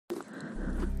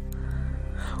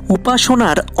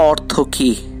উপাসনার অর্থ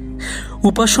কি?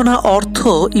 উপাসনা অর্থ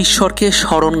ঈশ্বরকে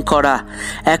স্মরণ করা,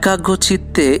 একাগ্র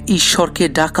চিত্তে ঈশ্বরকে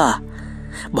ডাকা,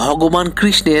 ভগবান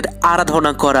কৃষ্ণের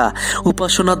আরাধনা করা।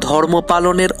 উপাসনা ধর্ম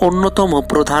পালনের অন্যতম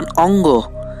প্রধান অঙ্গ।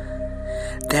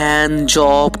 ধ্যান,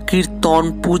 জপ,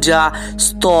 কীর্তন, পূজা,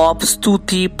 স্তব,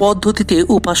 স্তুতি পদ্ধতিতে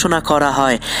উপাসনা করা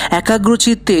হয়।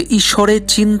 একাগ্রচিত্তে ঈশ্বরের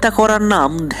চিন্তা করার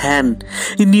নাম ধ্যান।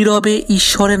 নীরবে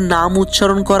ঈশ্বরের নাম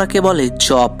উচ্চারণ করাকে বলে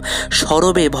জপ।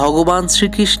 সরবে ভগবান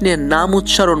শ্রীকৃষ্ণের নাম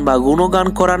উচ্চারণ বা গুণগান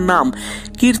করার নাম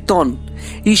কীর্তন।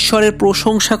 ঈশ্বরের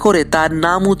প্রশংসা করে তার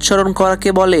নাম উচ্চারণ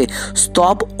করাকে বলে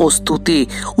স্তব ও স্তুতি।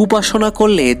 উপাসনা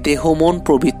করলে দেহ মন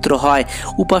পবিত্র হয়।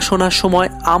 উপাসনার সময়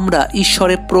আমরা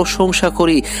ঈশ্বরের প্রশংসা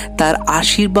করি, তার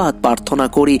আশীর্বাদ প্রার্থনা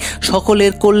করি,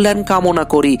 সকলের কল্যাণ কামনা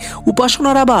করি।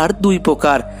 উপাসনার আবার দুই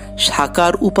প্রকার,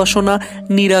 সাকার উপাসনা,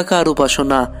 নিরাকার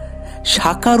উপাসনা।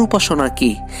 সাকার উপাসনা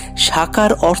কি?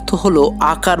 সাকার অর্থ হলো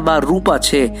আকার বা রূপ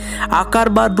আছে। আকার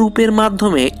বা রূপের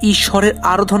মাধ্যমে ঈশ্বরের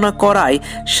আরাধনা করাই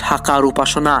সাকার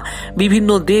উপাসনা।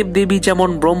 বিভিন্ন দেব দেবী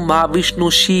যেমন ব্রহ্মা,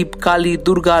 বিষ্ণু, শিব, কালী,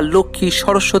 দুর্গা, লক্ষ্মী,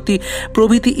 সরস্বতী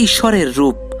প্রভৃতি ঈশ্বরের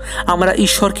রূপ। আমরা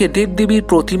ঈশ্বরকে দেবদেবীর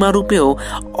প্রতিমা রূপেও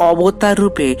অবতার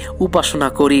রূপে উপাসনা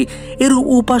করি। এর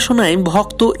উপাসনায়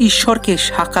ভক্ত ঈশ্বরকে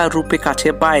সাকার রূপে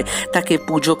কাছে পায়, তাকে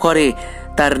পুজো করে,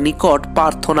 তার নিকট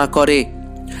প্রার্থনা করে।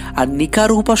 আর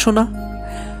নিকার উপাসনা,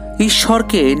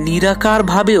 ঈশ্বরকে নিরাকার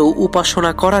ভাবেও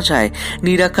উপাসনা করা যায়।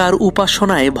 নিরাকার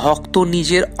উপাসনায় ভক্ত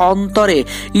নিজের অন্তরে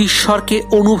ঈশ্বরকে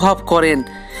অনুভব করেন,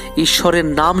 ঈশ্বরের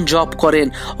নাম জপ করেন,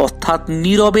 অর্থাৎ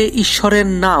নীরবে ঈশ্বরের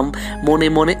নাম মনে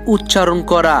মনে উচ্চারণ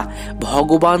করা,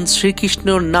 ভগবান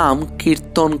শ্রীকৃষ্ণের নাম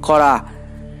কীর্তন করা,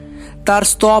 তার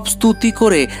স্তব স্তুতি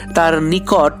করে তার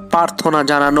নিকট প্রার্থনা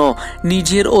জানানো,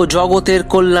 নিজের ও জগতের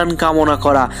কল্যাণ কামনা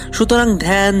করা। সুতরাং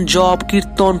ধ্যান, জপ,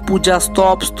 কীর্তন, পূজা,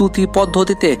 স্তব স্তুতি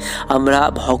পদ্ধতিতে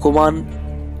আমরা ভগবান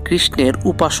কৃষ্ণের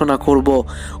উপাসনা করব।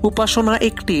 উপাসনা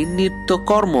একটি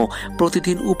নিত্যকর্ম।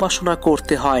 প্রতিদিন উপাসনা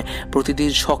করতে হয়। প্রতিদিন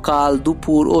সকাল,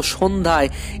 দুপুর ও সন্ধ্যায়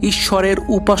ঈশ্বরের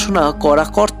উপাসনা করা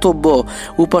কর্তব্য।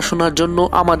 উপাসনার জন্য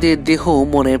আমাদের দেহ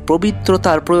মনের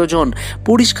পবিত্রতার প্রয়োজন।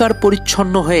 পরিষ্কার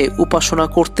পরিচ্ছন্ন হয়ে উপাসনা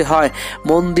করতে হয়।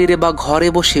 মন্দিরে বা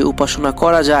ঘরে বসে উপাসনা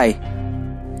করা যায়।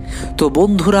 তো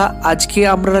বন্ধুরা, আজকে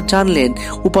আমরা জানলেন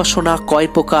উপাসনা কয়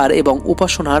প্রকার এবং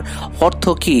উপাসনার অর্থ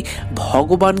কি,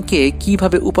 ভগবানকে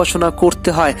কিভাবে উপাসনা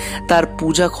করতে হয়, তার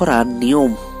পূজা করার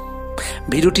নিয়ম।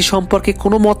 ভিডিওটি সম্পর্কে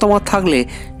কোনো মতামত থাকলে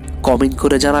কমেন্ট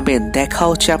করে জানাবেন। দেখা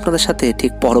হচ্ছে আপনাদের সাথে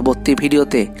ঠিক পরবর্তী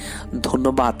ভিডিওতে।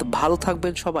 ধন্যবাদ, ভালো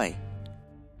থাকবেন সবাই।